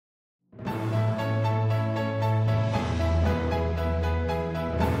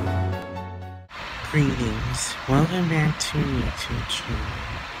Greetings, welcome back to our YouTube channel.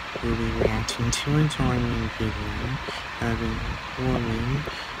 We'll be reacting to a Dhar Mann video of a woman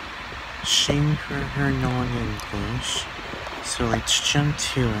shamed for her non-English. So let's jump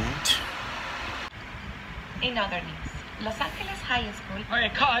to it. In other news, Los Angeles High School... All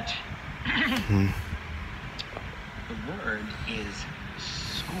right, cut! The word is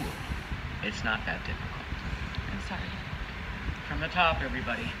school. It's not that difficult. I'm sorry. From the top,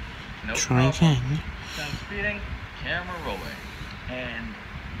 everybody. No Try problem. again. Sound speeding, camera rolling, and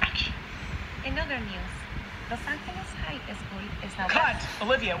action. In other news, Los Angeles High School is now... Cut!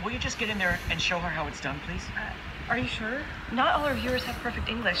 Olivia, will you just get in there and show her how it's done, please? Are you sure? Not all our viewers have perfect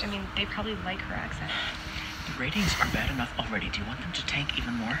English. I mean, they probably like her accent. The ratings are bad enough already. Do you want them to tank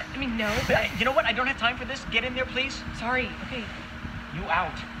even more? I mean, no. You know what? I don't have time for this. Get in there, please. Sorry. Okay. You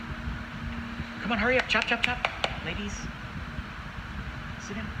out. Come on, hurry up. Chop, chop, chop. Ladies,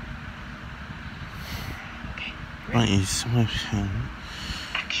 sit down. Okay. What is with him?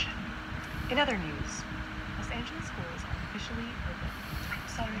 Action. In other news, Los Angeles schools are officially open. I'm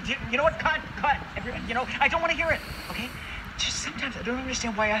sorry. You know what? Cut. Everybody, I don't want to hear it, okay? Just sometimes I don't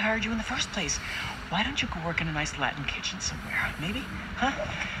understand why I hired you in the first place. Why don't you go work in a nice Latin kitchen somewhere? Maybe? Huh?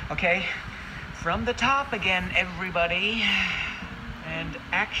 Okay. From the top again, everybody. And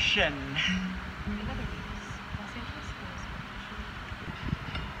action. In other news, Los Angeles schools are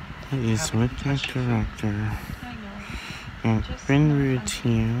officially... What is with the director? I know. It's been rude to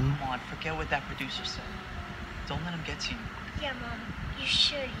you. Come on, forget what that producer said. Don't let him get to you. Yeah, Mom, you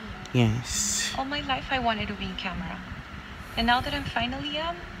should eat. Yes. All my life I wanted to be in camera. And now that I'm finally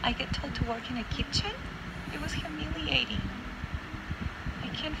I get told to work in a kitchen? It was humiliating. I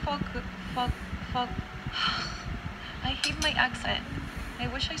can't I hate my accent. I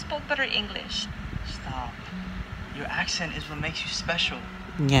wish I spoke better English. Stop. Your accent is what makes you special.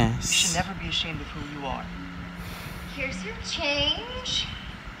 Yes. You should never be ashamed of who you are. Here's your change.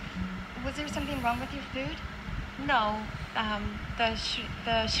 Was there something wrong with your food? No, the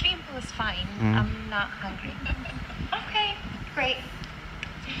shrimp was fine. I'm not hungry. Okay, great.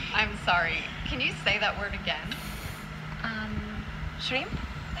 I'm sorry. Can you say that word again? Shrimp?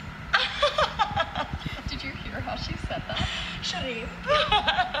 Did you hear how she said that? Shrimp.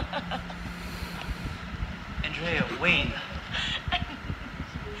 Andrea, wait.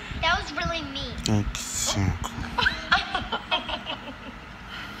 That was really mean. Exactly.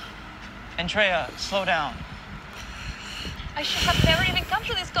 Andrea, slow down. I should have never even come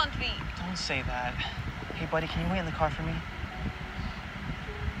to this country. Don't say that. Hey, buddy, can you wait in the car for me?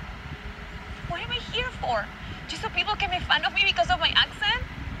 What am I here for? Just so people can make fun of me because of my accent?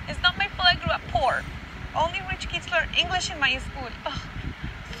 It's not my fault I grew up poor. Only rich kids learn English in my school. Ugh,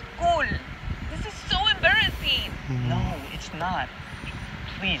 school. This is so embarrassing. No, it's not.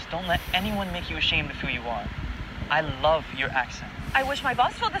 Please, don't let anyone make you ashamed of who you are. I love your accent. I wish my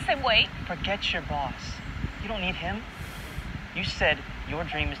boss felt the same way. Forget your boss. You don't need him. You said your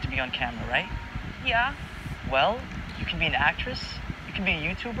dream is to be on camera, right? Yeah. Well, you can be an actress, you can be a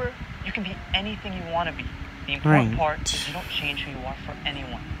YouTuber, you can be anything you want to be. The important part is you don't change who you are for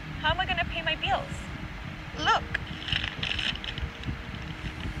anyone. How am I gonna pay my bills? Look.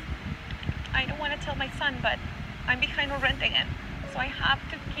 I don't want to tell my son, but I'm behind on renting it. So I have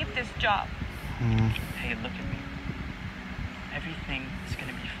to keep this job. Hey, look at me. Everything is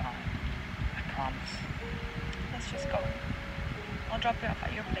gonna be fine. I promise. Let's just go. I'll drop you off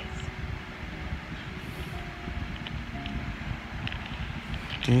at your place.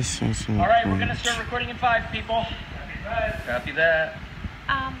 This isn't All right, we're great. gonna start recording in 5, people. Copy that.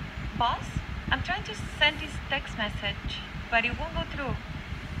 Boss, I'm trying to send this text message, but it won't go through.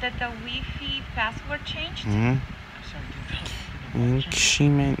 Did the Wi-Fi password changed? I'm sorry, I think she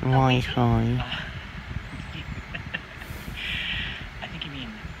meant Wi-Fi. I think you mean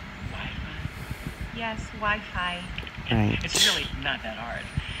Wi-Fi. Yes, Wi-Fi. Right. It's really not that hard.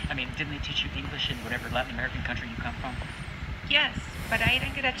 I mean, didn't they teach you English in whatever Latin American country you come from? Yes, but I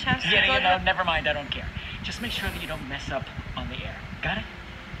didn't get a chance to Yeah, go you know, to... never mind, I don't care. Just make sure that you don't mess up on the air. Got it?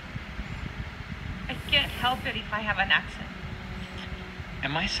 I can't help it if I have an accent.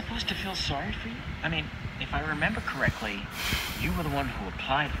 Am I supposed to feel sorry for you? I mean, if I remember correctly, you were the one who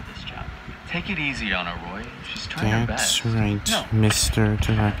applied for this job. Take it easy on her, Roy. She's trying her That's best. right, No. Mr.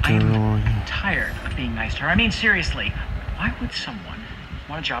 Director I'm Roy. tired of being nice to her. I mean, seriously, why would someone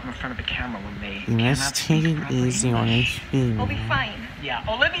want a job in front of a camera when they You cannot must take speak it proper easy on English? his feet. We'll be fine. Yeah,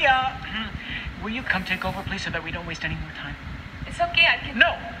 Olivia, will you come take over, please, so that we don't waste any more time? It's okay, I can...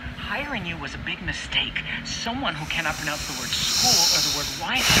 No, hiring you was a big mistake. Someone who cannot pronounce the word school or the word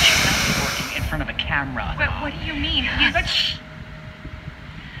Wi-Fi should not be working in front of a camera. But what do you mean? Shh.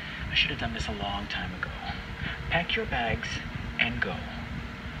 I should should have done this a long time ago. Pack your bags and go.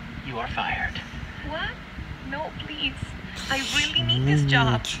 You are fired. What? No, please. I really need this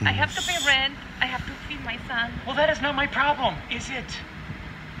job. I have to pay rent. I have to feed my son. Well, that is not my problem, is it?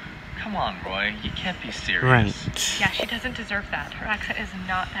 Come on, Roy. You can't be serious. Right. Yeah, she doesn't deserve that. Her accent is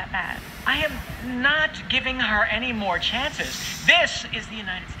not that bad. I am not giving her any more chances. This is the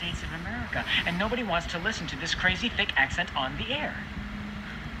United States of America, and nobody wants to listen to this crazy thick accent on the air.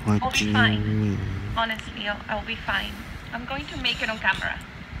 What I'll do be you fine. mean? Honestly, I'll be fine. I'm going to make it on camera.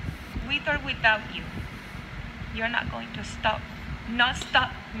 With or without you. You're not going to stop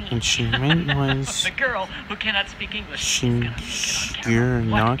me. And she meant was, The girl who cannot speak English is gonna make it on camera. you're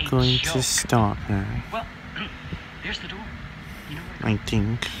What not a going joke. to stop her, Well, there's the door. You know where to go. I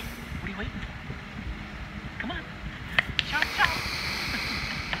think. What are you waiting for? Come on. Chop, chop.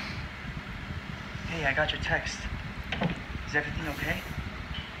 Hey, I got your text. Is everything okay?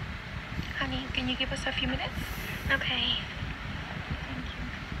 Honey, can you give us a few minutes? Okay. Thank you.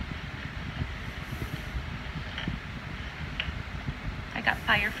 I got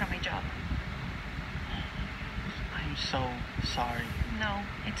fired from my job. I'm so sorry. No,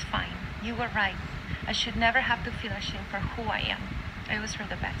 it's fine. You were right. I should never have to feel ashamed for who I am. It was for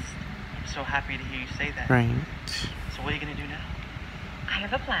the best. I'm so happy to hear you say that. Right. So what are you gonna do now? I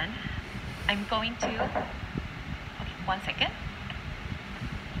have a plan. I'm going to... Okay, 1 second.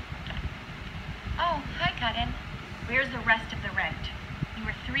 Oh, hi, Karen. Where's the rest of the rent? You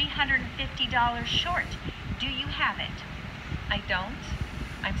were $350 short. Do you have it? I don't.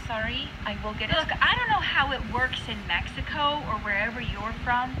 I'm sorry. I will get it. Look, I don't know how it works in Mexico or wherever you're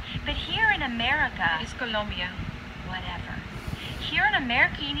from, but here in America... It's Colombia. Whatever. Here in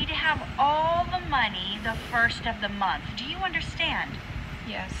America, you need to have all the money the first of the month. Do you understand?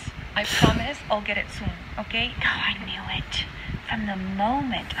 Yes. I promise I'll get it soon, okay? Oh, I knew it. From the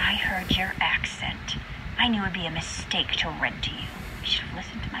moment I heard your accent, I knew it would be a mistake to rent to you. I should have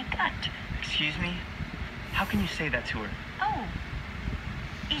listened to my gut. Excuse me? How can you say that to her? Oh,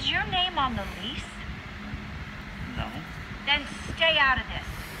 is your name on the lease? No. Then stay out of this.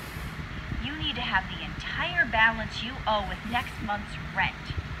 You need to have the entire balance you owe with next month's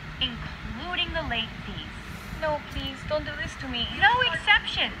rent, including the late fees. No, please, don't do this to me. No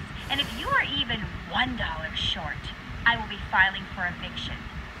exceptions. And if you are even $1 short, I will be filing for eviction.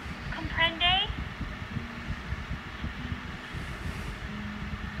 Comprende?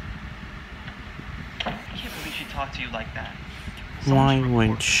 I can't believe she talked to you like that. Why Someone's would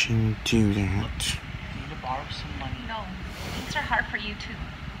recording. she do that? You need to borrow some money. No, things are hard for you too.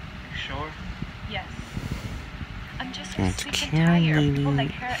 You sure? Yes. I'm just That sick and Karen tired of lady people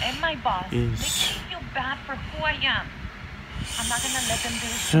like her and my boss. They make is me feel bad for who I am. I'm not gonna let them do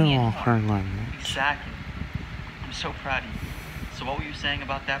this to so me anymore. her limit. Exactly. I'm so proud of you. So what were you saying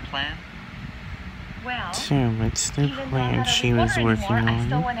about that plan? Well, So what's the even though I'm plan not a she was reporter working anymore, I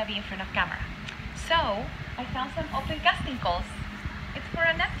still on? want to be in front of camera. So, I found some open casting calls. It's for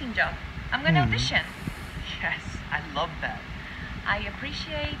an acting job. I'm gonna audition. Yes, I love that. I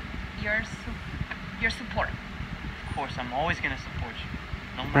appreciate your support. Of course, I'm always gonna support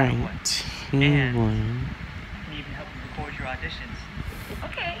you, no matter what. Right. He And- would. I can even help you record your auditions.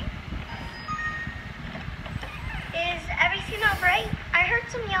 Okay. Is everything all right? I heard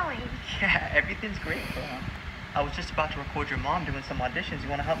some yelling. Yeah, everything's great. I was just about to record your mom doing some auditions. You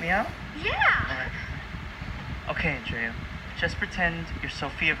want to help me out? Yeah. All right. Okay, Andrea. Just pretend you're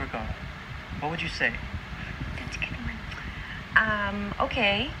Sofia Vergara. What would you say? That's a good one.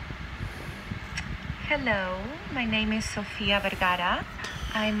 Okay. Hello, my name is Sofia Vergara.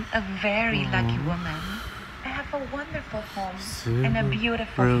 I'm a very lucky woman. I have a wonderful home and a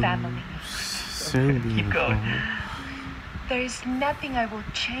beautiful family. So Keep beautiful. going. There is nothing I will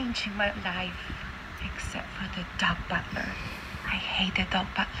change in my life except for the dog butler. I hate the dog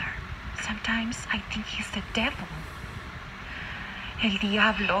butler. Sometimes I think he's the devil. El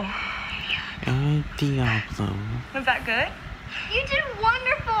Diablo. El Diablo. Was that good? You did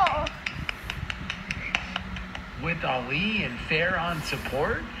wonderful. With Ali and Fair on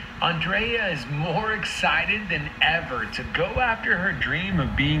support, Andrea is more excited than ever to go after her dream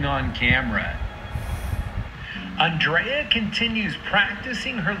of being on camera. Andrea continues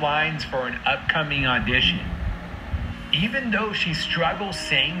practicing her lines for an upcoming audition. Even though she struggles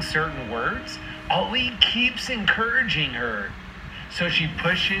saying certain words, Ali keeps encouraging her, so she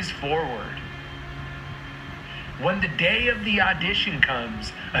pushes forward. When the day of the audition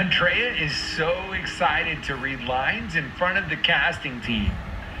comes, Andrea is so excited to read lines in front of the casting team.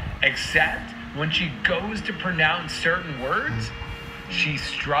 Except when she goes to pronounce certain words, she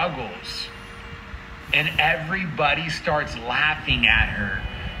struggles. And everybody starts laughing at her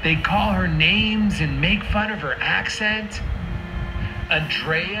They call her names and make fun of her accent.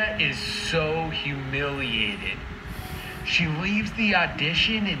 Andrea is so humiliated. She leaves the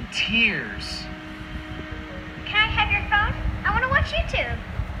audition in tears. Can I have your phone? I want to watch YouTube.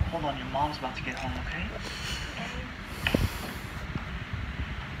 Hold on, your mom's about to get home, okay?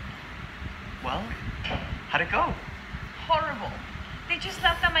 Well, how'd it go? Horrible. They just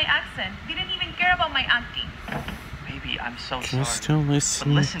laughed at my accent. They didn't even care about my acting. Baby, I'm so Just sorry. to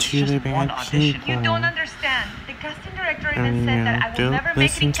listen Listen, it's to the just one bad audition. people. You don't understand. The casting director Oh, even said that I will don't never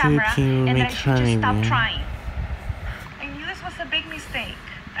make it in listen to the camera people and that I make should fun just of stop you. trying. I knew this was a big mistake.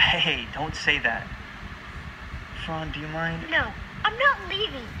 Hey, don't say that. Fran, do you mind? No, I'm not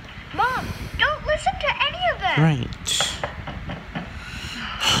leaving. Mom, don't listen to any of them. Right.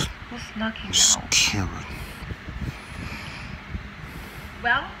 Who's knocking Just now? Karen.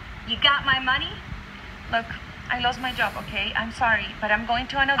 Well, you got my money? Look, I lost my job, okay? I'm sorry, but I'm going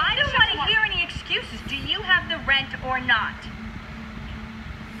to another... I don't want to hear any excuses. Do you have the rent or not?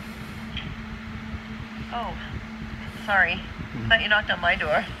 Oh, sorry. Thought you knocked on my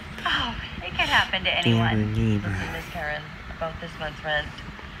door. Oh, it could happen to Dear anyone. neighbor. Listen, Miss Karen, about this month's rent.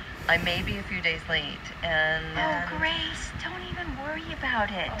 I may be a few days late, and... Oh, Grace, don't even worry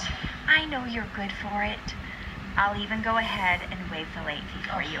about it. I know you're good for it. I'll even go ahead and waive the late fee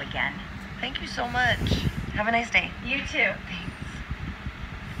for you again. Thank you so much. Have a nice day. You too. Thanks.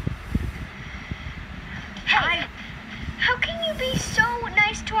 Hey, how can you be so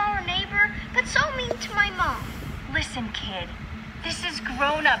nice to our neighbor, but so mean to my mom? Listen, kid, this is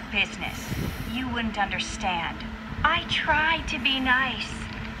grown-up business. You wouldn't understand. I tried to be nice,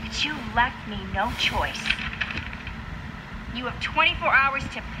 but you left me no choice. You have 24 hours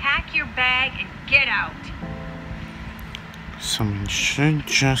to pack your bag and get out. Someone should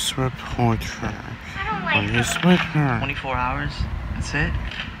just report her. I don't What like is her. with her? 24 hours? That's it?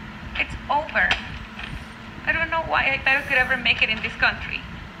 It's over. I don't know why I thought I could ever make it in this country.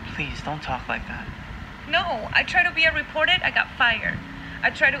 Please, don't talk like that. No, I tried to be a reporter, I got fired. I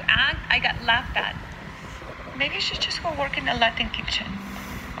tried to act, I got laughed at. Maybe I should just go work in a Latin kitchen.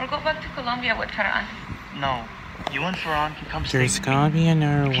 Or go back to Colombia with Ferran. No. You and Ferran can come stay There's with gotta me. be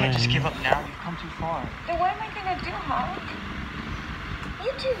another You can't just way. give up now. You've come too far. Then what am I gonna do, huh?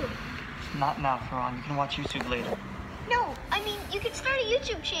 YouTube. Not now, Ferran. You can watch YouTube later. No, I mean, you could start a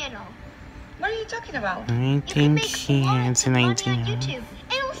YouTube channel. What are you talking about? I You can think make he lots has of an money idea. on YouTube,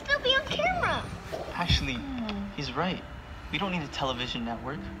 and it'll still be on camera. Actually, he's right. We don't need a television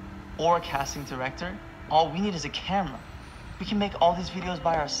network or a casting director. All we need is a camera. We can make all these videos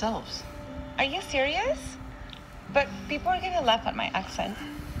by ourselves. Are you serious? But people are gonna laugh at my accent.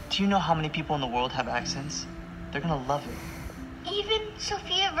 Do you know how many people in the world have accents? They're gonna love it. Even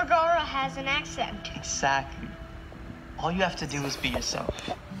Sofia Vergara has an accent. Exactly. All you have to do is be yourself.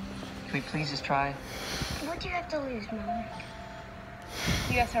 Can we please just try? What do you have to lose, Mom?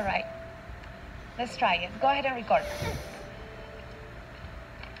 You guys are right. Let's try it. Go ahead and record.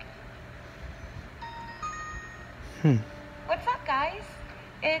 What's up, guys?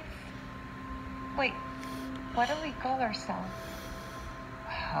 It's... Wait, what do we call ourselves?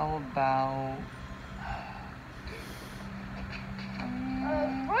 How about...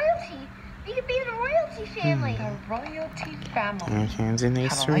 Royalty. We could be the royalty family. The royalty family. Our hands and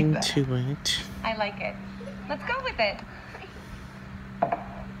nice Kinda like ring that. to it. I like it. Let's go with it.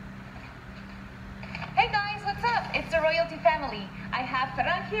 Hey guys, what's up? It's the royalty family. I have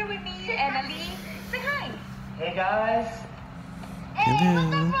Ferran here with me and Ali. Say hi. Hey, guys. Hey, what's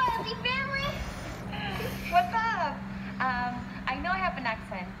Hello. up, royalty family? What's up? I know I have an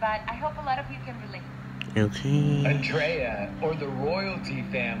accent, but I hope a lot of you can relate. Okay. Andrea, or the royalty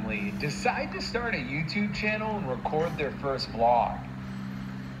family, decide to start a YouTube channel and record their first vlog.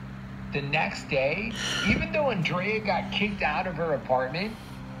 The next day, even though Andrea got kicked out of her apartment,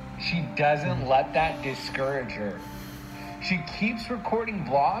 she doesn't let that discourage her. She keeps recording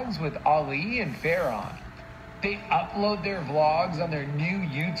vlogs with Ali and Ferran. They upload their vlogs on their new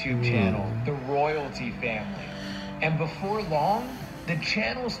YouTube channel, The Royalty Family. And before long, the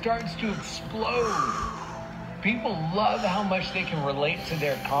channel starts to explode. People love how much they can relate to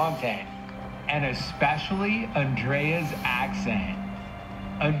their content, and especially Andrea's accent.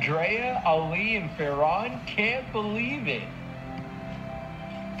 Andrea, Ali, and Ferran can't believe it.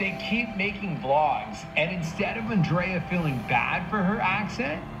 They keep making vlogs, and instead of Andrea feeling bad for her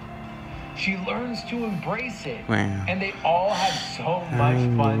accent, she learns to embrace it. Wow. And they all have so I much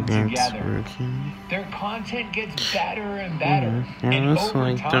know fun that's together. working. Their content gets better and better. I And also over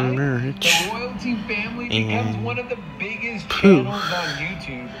like the time, merch. the Royalty Family becomes And one of the biggest poof. channels on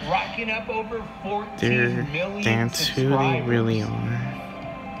YouTube, racking up over 14 There, million that's who they subscribers. really are.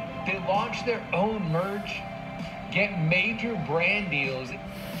 They launch their own merch, get major brand deals,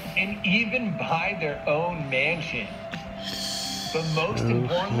 and even buy their own mansion. But most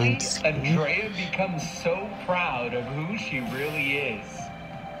importantly, Andrea becomes so proud of who she really is.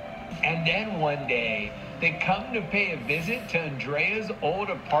 And then one day, they come to pay a visit to Andrea's old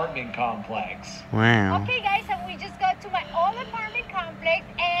apartment complex. Wow. Okay, guys, and we just got to my old apartment complex,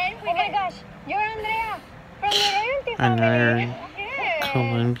 and oh my gosh, you're Andrea from the royalty family. Another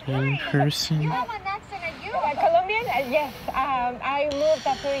Colombian person. You have an accent, are you? Colombian? Yes. I moved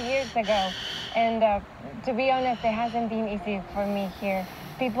a few years ago, and to be honest, it hasn't been easy for me here.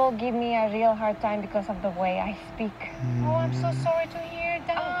 People give me a real hard time because of the way I speak. Oh, I'm so sorry to hear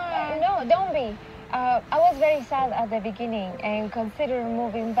that. No, don't be. I was very sad at the beginning and considered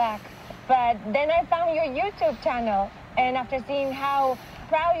moving back. But then I found your YouTube channel, and after seeing how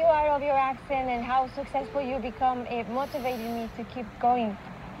proud you are of your accent and how successful you become, it motivated me to keep going.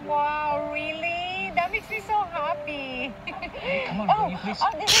 Wow, really? That makes me so happy. Come on, will you please?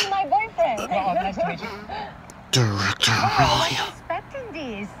 Oh, this is my boyfriend. Oh, nice to meet you. Director I William. wasn't expecting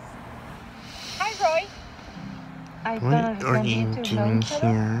this. Hi, Roy. I don't What are understand you you two know doing each other?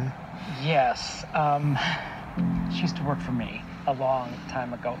 here? Yes, she used to work for me a long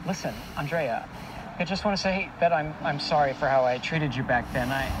time ago. Listen, Andrea, I just want to say that I'm sorry for how I treated you back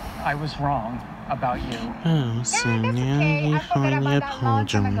then. I was wrong about you. Oh, so That's now okay. you I forgot finally about that long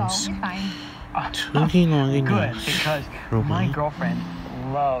time ago. apologize. It's fine. Took long Good, enough. because Robert. my girlfriend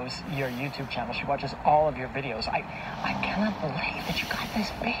loves your YouTube channel. She watches all of your videos. I cannot believe that you got this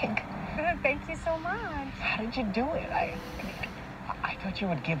big. Thank you so much. How did you do it? I thought you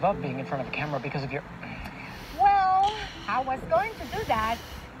would give up being in front of a camera because of your... Well, I was going to do that,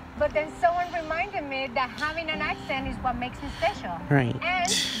 but then someone reminded me that having an accent is what makes me special. Right. And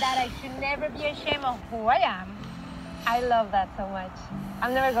that I should never be ashamed of who I am. I love that so much.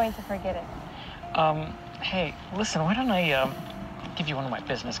 I'm never going to forget it. Hey, listen, why don't I, give you one of my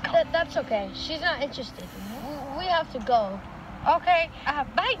business cards? That's okay. She's not interested. We have to go. Okay,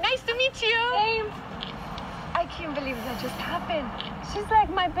 bye. Nice to meet you. Same. I can't believe that just happened. She's like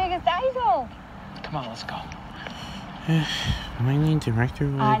my biggest idol. Come on, let's go. My new director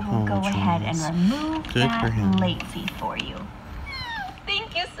will I will go apologize. ahead and remove Good for that him. late fee for you.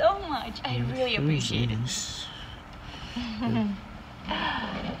 Thank you so much. I really appreciate it. And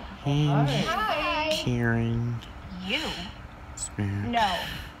Hi. Karen. You? Spirit. No.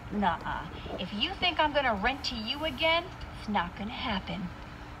 Nuh-uh. If you think I'm gonna rent to you again, it's not gonna happen.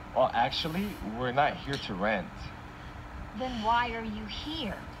 Well, actually, we're not here to rent. Then why are you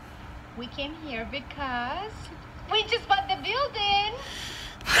here? We came here because we just bought the building.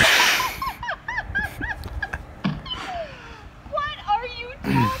 What are you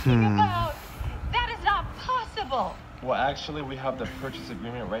talking about? That is not possible. Well, actually, we have the purchase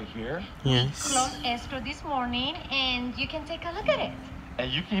agreement right here. Yes. Closed escrow this morning, and you can take a look at it.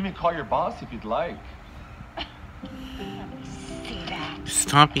 And you can even call your boss if you'd like. See that?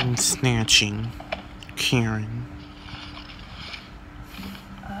 Stop being snatching, Karen.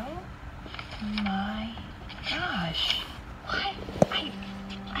 Oh my gosh. What?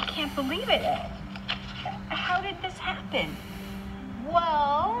 I can't believe it. How did this happen?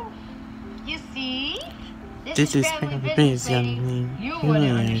 Well, you see, This is family business, young man. You You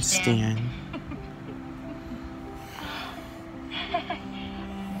wouldn't understand.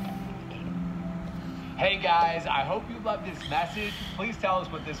 Hey guys, I hope you love this message. Please tell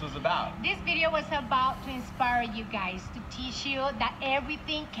us what this was about. This video was about to inspire you guys, to teach you that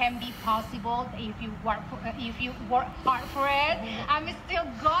everything can be possible if you work hard for it. I'm still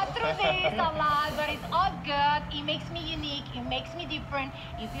going through this a lot, but it's all good. It makes me unique. It makes me different.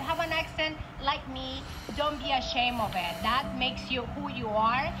 If you have an accent like me, don't be ashamed of it. That makes you who you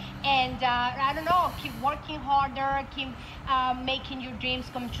are. And I don't know, keep working harder, keep making your dreams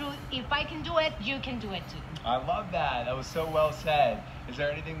come true. If I can do it, you can do it too. I love that. That was so well said. Is there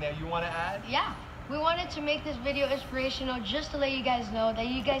anything that you want to add? Yeah. We wanted to make this video inspirational just to let you guys know that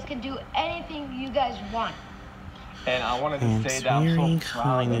you guys can do anything you guys want. And I wanted to It's say that I'm very so proud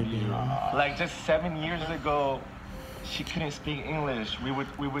kind of of you. you. Like just 7 years ago, she couldn't speak English. We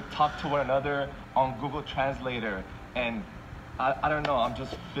would talk to one another on Google Translator, and I don't know. I'm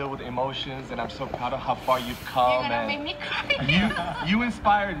just filled with emotions, and I'm so proud of how far you've come. You're gonna And make me cry. you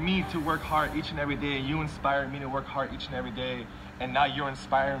inspired me to work hard each and every day. You inspired me to work hard each and every day. And now you're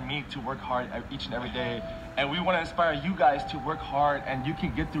inspiring me to work hard each and every day. And we want to inspire you guys to work hard, and you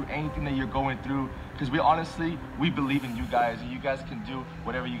can get through anything that you're going through. Because we believe in you guys, and you guys can do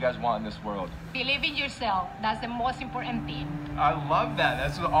whatever you guys want in this world. Believe in yourself. That's the most important thing. I love that.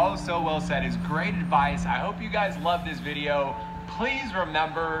 That's all so well said. It's great advice. I hope you guys love this video. please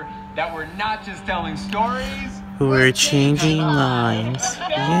remember that we're not just telling stories. We're changing lives.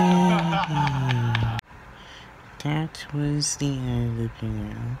 Yeah. That was the end of the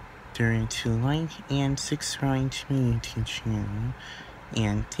video. Don't forget to like and subscribe to my YouTube channel.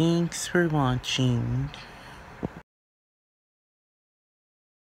 And thanks for watching.